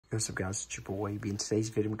What's up guys, it's your boy B. In today's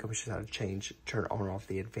video, I'm going to show you how to turn on and off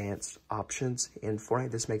the advanced options in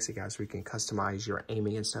Fortnite. This makes it, guys, where you can customize your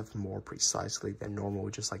aiming and stuff more precisely than normal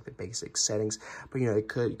with just like the basic settings. But you know,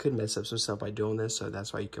 you could mess up some stuff by doing this, so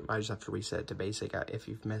that's why I just have to reset it to basic if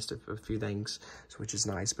you've messed up a few things, which is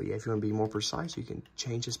nice. But yeah, if you want to be more precise, you can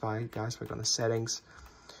change this by, guys, click on the settings,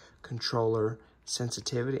 controller,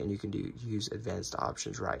 sensitivity, and you can use advanced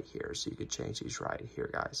options right here. So you could change these right here,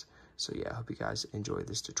 guys. So yeah, I hope you guys enjoy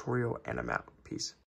this tutorial, and I'm out. Peace.